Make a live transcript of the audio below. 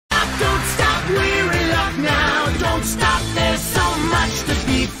much to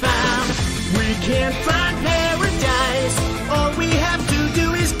be found. We can't find paradise. All we have to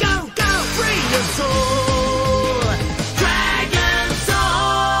do is go, go, free your soul. Dragon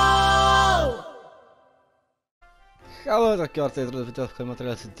Soul! Halo, takie Arta, witam w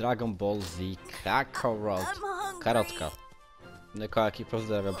materiale z Dragon Ball Z Kakarot. Karotka. Jaki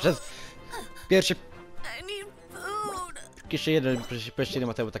pozdrawiam. Przez pierwszy... Jeszcze jeden, jeszcze jeden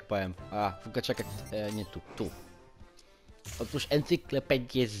materiał, tak powiem. A, w gaciakach, nie tu, tu. Otóż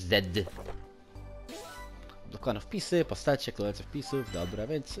encyklopedię Z. Dokładno wpisy, postacie, kolejce wpisów, dobra,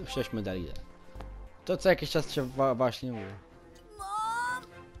 więc przejdźmy dalej. To co jakiś czas się właśnie mówi.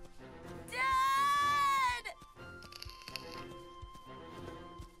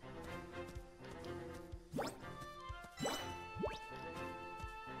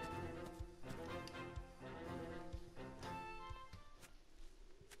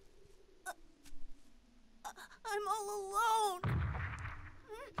 I'm all alone.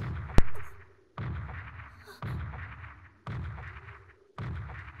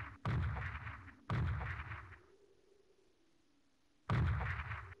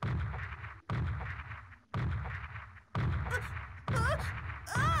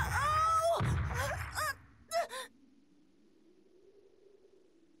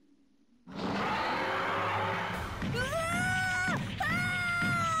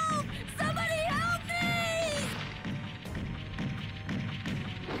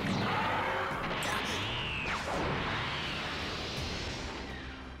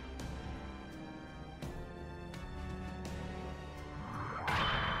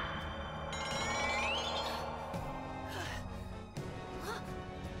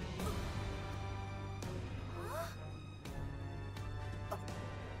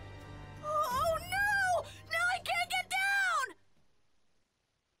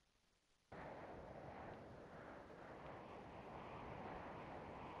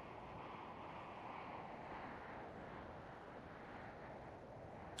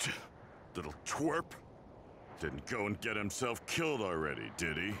 Little twerp. Didn't go and get himself killed already,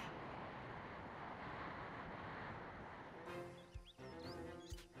 did he?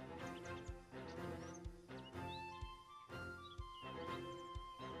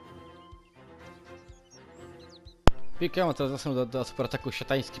 Pikam, teraz zasnął do superataku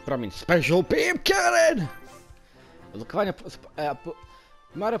szatański promień. Special Beam Cannon! Odblokowanie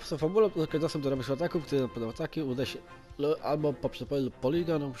Mario po fabule uzyska dostęp do robienia ataków, który podał ataki, uda się albo poprzez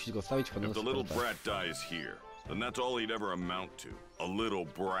poligon, musisz go stawić If the little brat dies here, then that's all he'd ever amount to. A little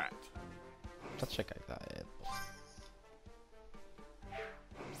brat. Poczekaj,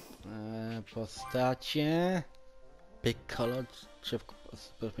 postacie... Piccolo, drzewko,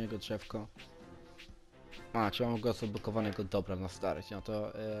 z drzewko. A, czy mam go zablokowanego, dobra, na stary, no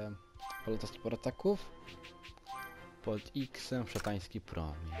to... Poleta super ataków. Pod X-em szatański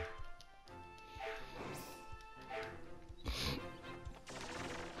promień.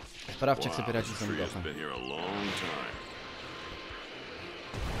 Sprawdź, jak sobie radzi z tym Gohan.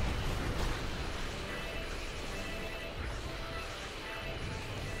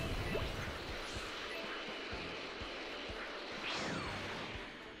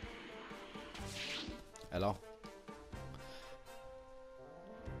 Elo.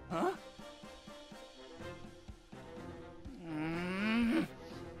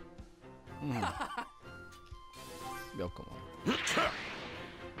 Białko ma.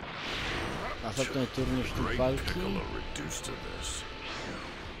 Następny turniej sztuk walki.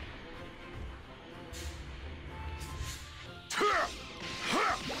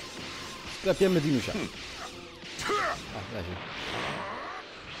 Sklepiemy Dinusia. A, leży.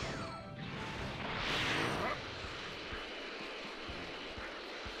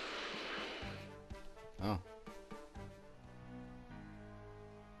 O.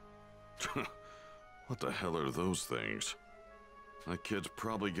 What the hell are those things? That kid's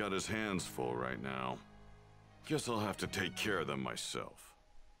probably got his hands full right now. Guess I'll have to take care of them myself.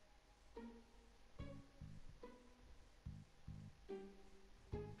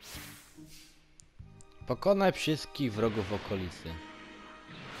 Pokonaj wszystkich wrogów w okolicy.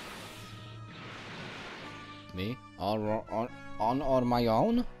 Me? On or my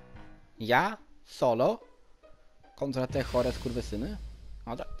own? Ja? Solo? Kontra te chore skurwysyny?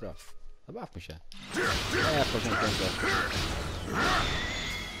 No dobra, zabawmy się. Ja poziom piąty.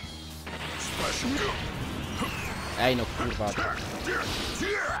 Ej no kurwa.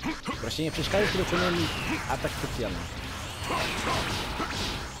 Właśnie nie przeszkadzaj, który wykonuje atak specjalny.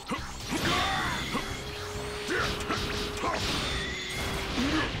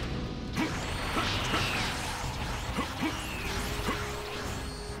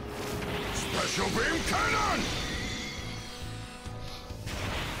 Special Beam Cannon!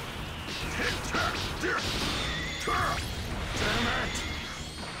 Damn it!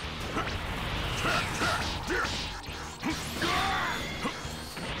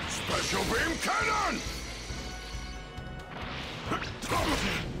 Special beam cannon!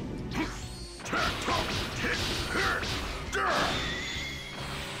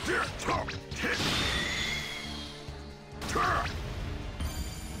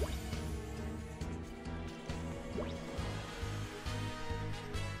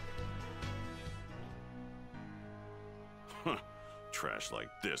 Trash like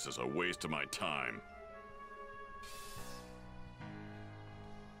this is a waste of my time.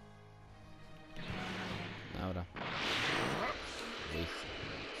 Dobra. Wyjść.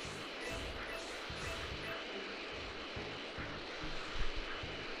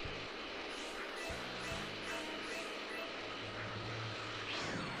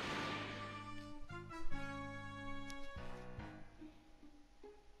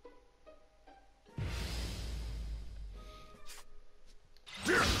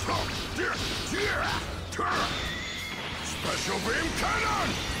 Special beam cannon!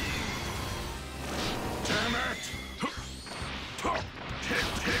 Damn it!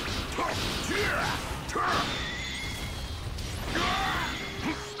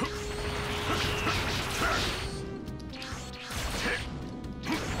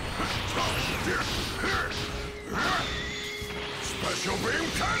 Special beam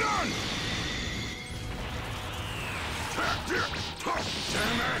cannon!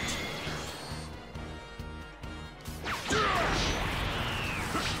 Damn it!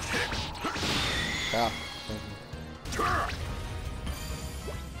 Ja.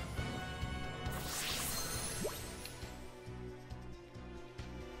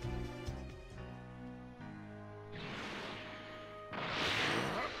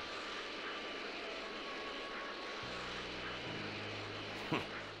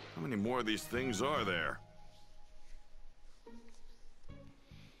 How many more of these things are there?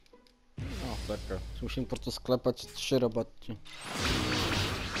 O, taka. Musimy po prostu sklepać 3 roboty.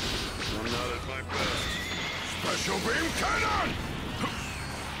 I'm not at my best. Special beam cannon!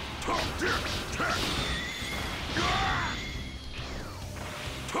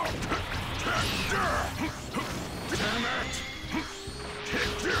 Damn it!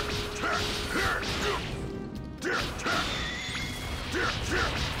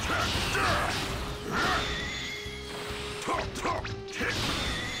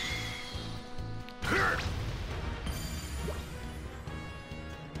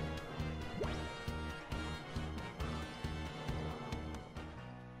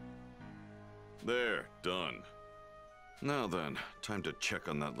 There, done. Now then, time to check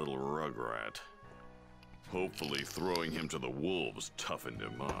on that little rugrat. Hopefully throwing him to the wolves toughened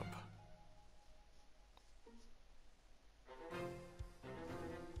him up.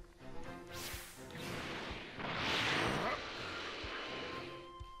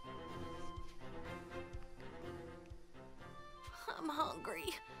 I'm hungry.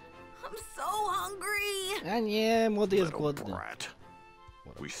 I'm so hungry. A nie, młody jest Little głodny. brat.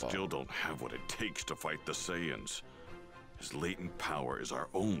 We still don't have what it takes to fight the Saiyans. His latent power is our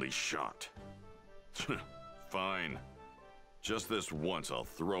only shot. Fine. Just this once I'll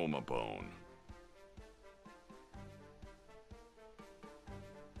throw him a bone.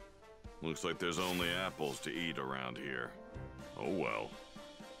 Looks like there's only apples to eat around here. Oh well.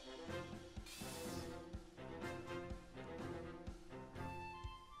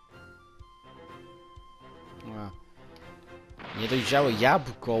 A. Niedojrzałe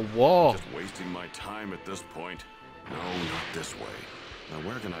jabłko, ło! Just wasting my time at this point. No, not this way. Now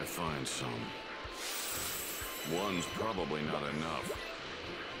where can I find some? One's probably not enough.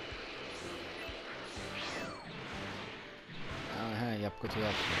 Aha, jabłko to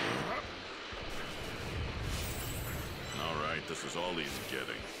jabłko. Alright, this is all he's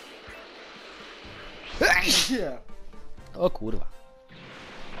getting. O kurwa.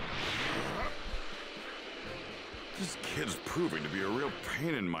 This kid's proving to be a real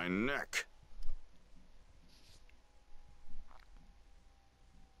pain in my neck.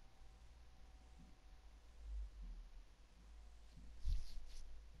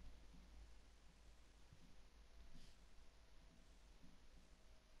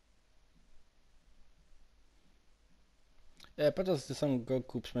 Podczas gdy Son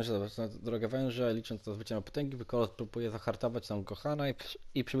Goku przemierza drogę węża, licząc na zwycięstwo potęgi, Kakarot próbuje zahartować Son Gohana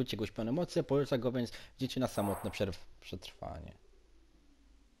i przybyć jego śpione mocy, poleca go więc dzieci na samotne przetrwanie.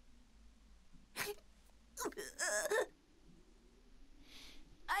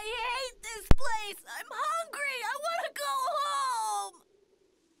 I hate this place. I'm hungry. I want to go home.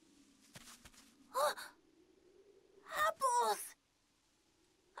 Apples.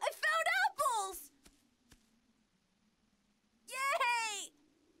 I found apples.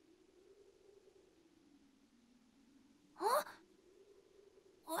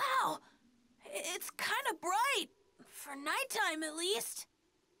 for nighttime at least.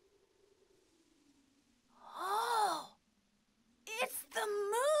 Oh, it's the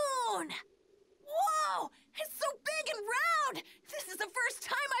moon! Whoa, it's so big and round! This is the first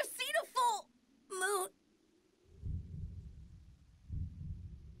time I've seen a full moon.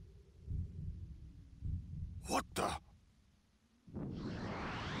 What the?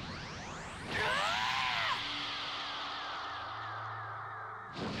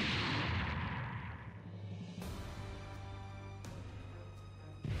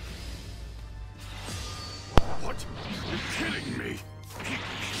 What? You're kidding me? He's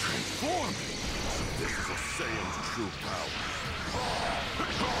transformed! This is a Saiyan's true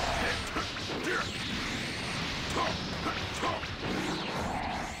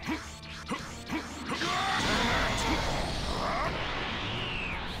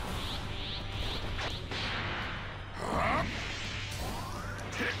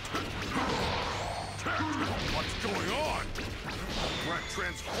What's going on? Brat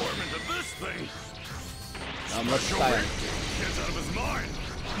transform into this thing? Let's try it. Kid's out of his mind.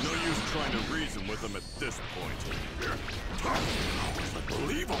 No use trying to reason with him at this point. It's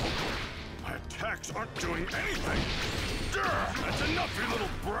unbelievable. My attacks aren't doing anything. That's enough, you little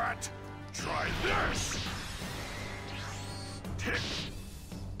brat. Try this.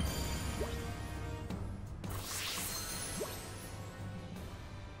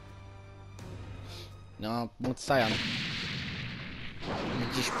 No, Mutsajan.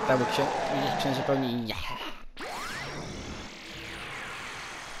 Widzisz, stało się, widzisz, się zupełnie nie.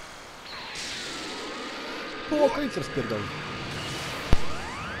 Po okolicy rozpierdolił.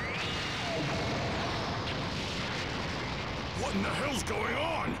 What in the hell's going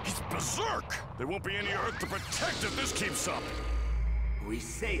on? He's berserk! There won't be any Earth to protect if this keeps up! We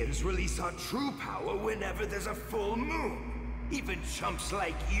Saiyans release our true power whenever there's a full moon. Even chumps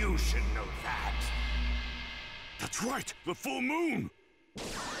like you should know that. That's right! The full moon!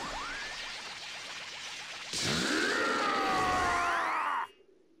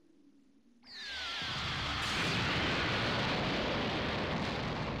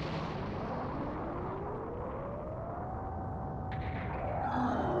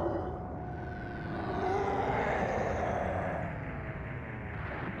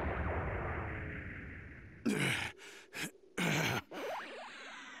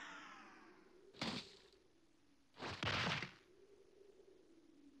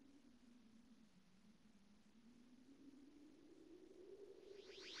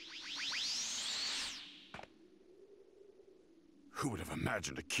 Who would have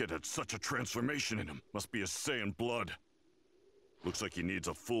imagined a kid had such a transformation in him? Must be his Saiyan blood. Looks like he needs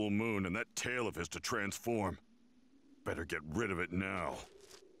a full moon and that tail of his to transform. Better get rid of it now.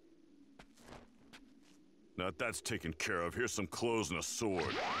 Now that that's taken care of, here's some clothes and a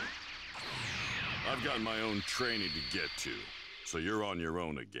sword. I've got my own training to get to, so you're on your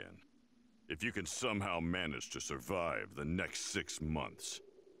own again. If you can somehow manage to survive the next 6 months,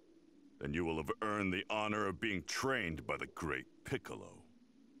 then you will have earned the honor of being trained by the great Piccolo.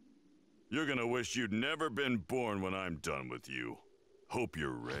 You're gonna wish you'd never been born when I'm done with you. Hope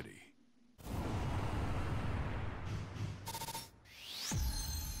you're ready.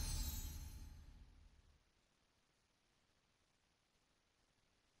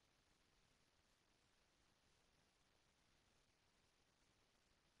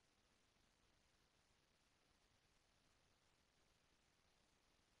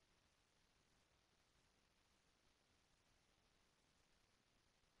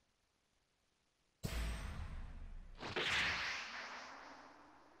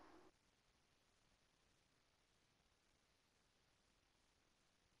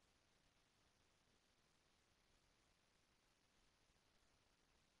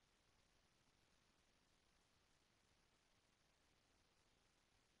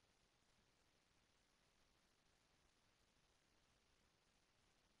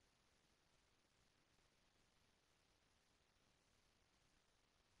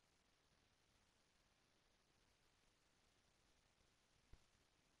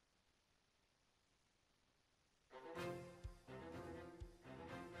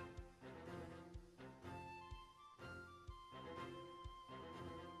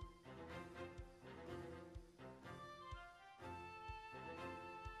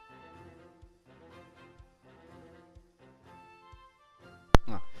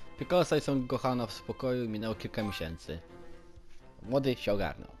 Piccolo sobie są Gohana w spokoju i minęło kilka miesięcy. Młody się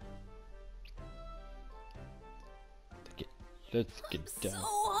ogarnął. Takie, let's get So down.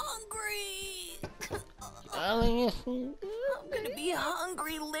 hungry. Ale jest... I'm gonna be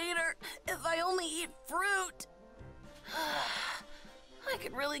hungry later if I only eat fruit. I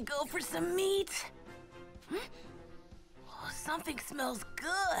could really go for some meat. Something smells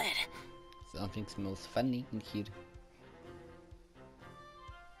good. Something smells funny in here.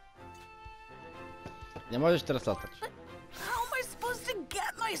 Nie możesz teraz latać. How am I supposed to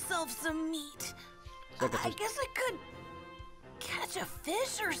get myself some meat? Czekaj, I guess I could catch a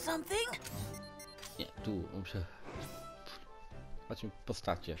fish or something. Nie, tu muszę... Patrzmy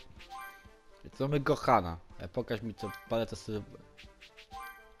postacie. Co mamy Gohana? Pokaż mi co paletę sobie...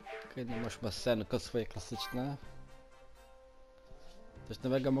 Kiedy masz basenko swoje klasyczne. Coś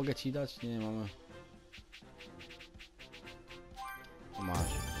nowego mogę ci dać? Nie, mamy... O, masz,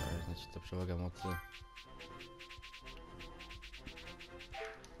 znaczy to przewaga mocy.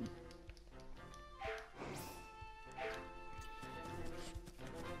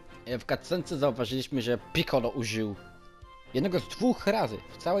 W cutscence zauważyliśmy, że Piccolo użył jednego z 2 razy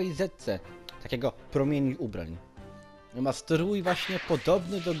w całej zetce takiego promieni ubrań. Ma strój właśnie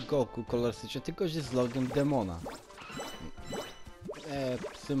podobny do Goku kolorystycznie, tylko że z logiem demona.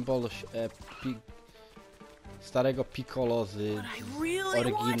 Symbol starego Piccolo z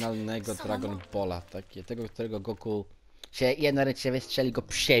oryginalnego Dragon Balla, tego, którego Goku się jednoręcznie wystrzeli, go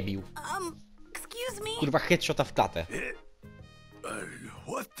przebił. Excuse me? Kurwa, headshota w klatę.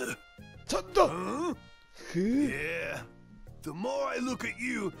 What the? Co to? Yeah. The more I look at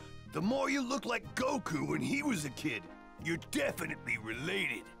you, the more you look like Goku when he was a kid. You're definitely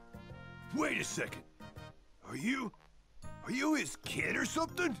related. Wait a second. Are you his kid or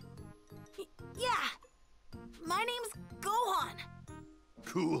something? Yeah. My name's Gohan.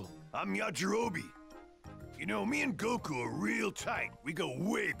 Cool. I'm Yajirobe. You know, me and Goku are real tight. We go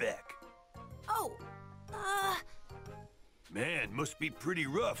way back. Oh, Man, must be pretty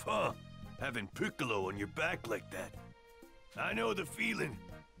rough, huh? Having Piccolo on your back like that. I know the feeling.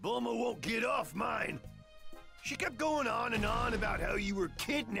 Bulma won't get off mine. She kept going on and on about how you were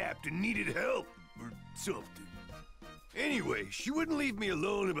kidnapped and needed help, or something. Anyway, she wouldn't leave me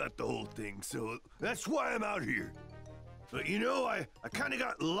alone about the whole thing, so that's why I'm out here. But you know, I kinda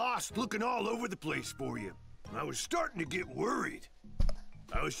got lost looking all over the place for you. I was starting to get worried.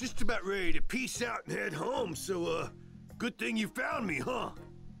 I was just about ready to peace out and head home, so, good thing you found me, huh?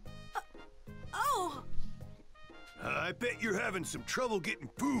 oh, I bet you're having some trouble getting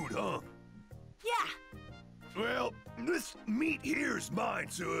food, huh? yeah. Well, this meat here is mine,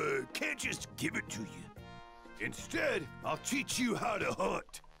 so can't just give it to you. Instead, I'll teach you how to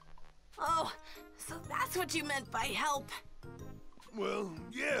hunt. Oh, so that's what you meant by help. Well,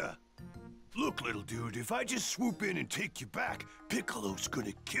 yeah. Look, little dude, if I just swoop in and take you back, Piccolo's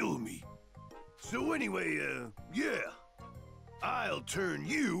gonna kill me. So anyway, yeah. I'll turn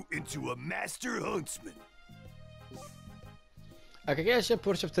you into a master huntsman. A jak się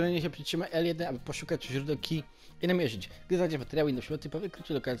poruszę w terenie, się przytrzyma L1, aby poszukać źródeł ki i namierzyć. Gdy znajdzie materiały inne przedmioty, po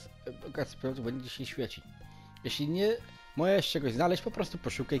wykryciu lokacji przedmiotu będzie się świecić. Jeśli nie możesz czegoś znaleźć, po prostu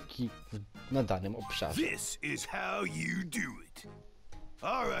poszukaj ki na danym obszarze. This is how you do it.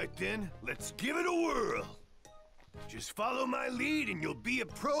 Alright then, let's give it a whirl. Just follow my lead and you'll be a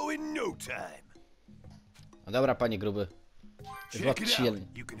pro in no time. No dobra, panie gruby. Check it out.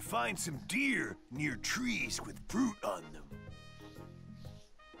 You can find some deer near trees with fruit on them.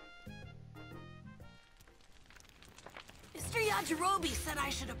 Mr. Yajirobe said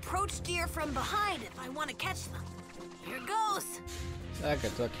I should approach deer from behind if I want to catch them. Here goes. Tak,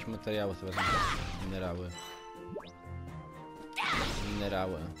 tu jakieś materiały sobie wezmę. Minerały.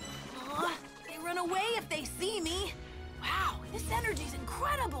 They run away if they see me. Wow, this energy's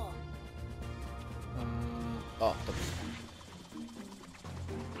incredible. O, to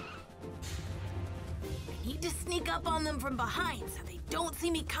I need to sneak up on them from behind so they don't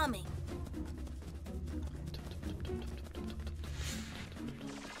see me coming.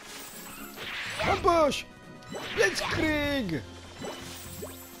 Ambush! Blitzkrieg!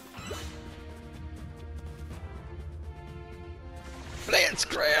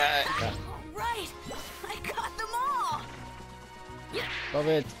 Blitzkrieg! Right, I got them all.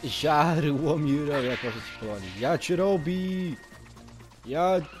 Powiedz Żarłomirowi, jak może ci połonić. Ja ci robi!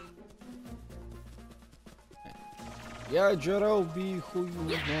 Ja ci robi, chuju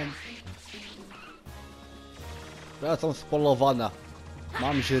mam. Wracam z polowana.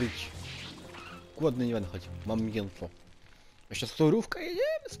 Mam żyć. Głodny nie będę chodził, mam miętło. Jeszcze storówka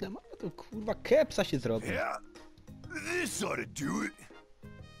jedziemy z tym, to kurwa kepsa się zrobi. Yeah, this ought to do it.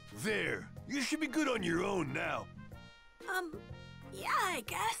 There, you should be good on your own now. Yeah, I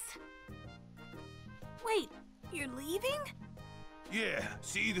guess. Wait, you're leaving? Yeah,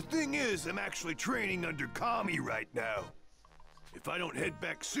 see, the thing is, I'm actually training under Kami right now. If I don't head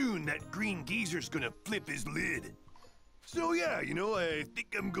back soon, that green geezer's gonna flip his lid. So yeah, you know, I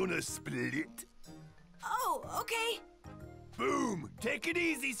think I'm gonna split it. Oh, okay. Boom! Take it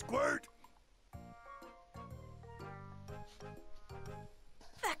easy, Squirt!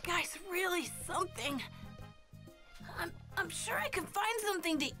 That guy's really something. I'm sure I could find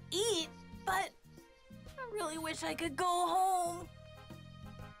something to eat, but I really wish I could go home.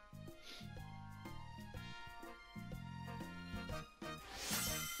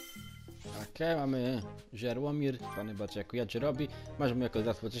 Okej, mamy Żerłomir, zwany bardziej jako ja, robi. Masz mu jako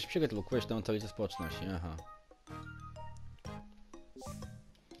zasłę coś przygotował quest na całej społeczności, aha.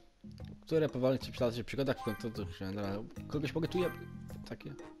 Które powoli ci przydarzy w przygodach, kogoś pogotuję.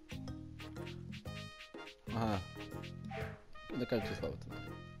 Takie. Aha. Do końca słowo to.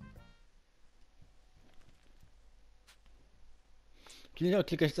 Klinio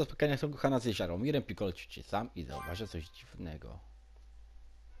klika się do spotkania z Gohana z Żeromirem, Piccolo ćwiczy sam i zauważa coś dziwnego.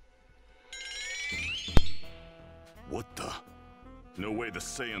 What the? No way the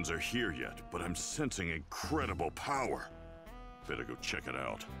Saiyans are here yet, but I'm sensing incredible power. Better go check it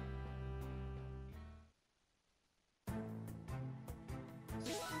out.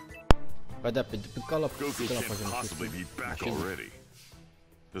 Piccolo Goku can't possibly be back already.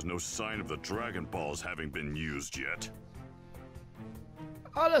 There's no sign of the Dragon Balls having been used yet.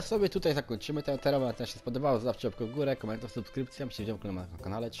 Ale sobie tutaj zakończymy ten temat. Jak się spodobało, zostawcie łapkę w górę, komentarz, subskrypcja, myślcie, że na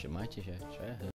kanale, trzymajcie się, cześć.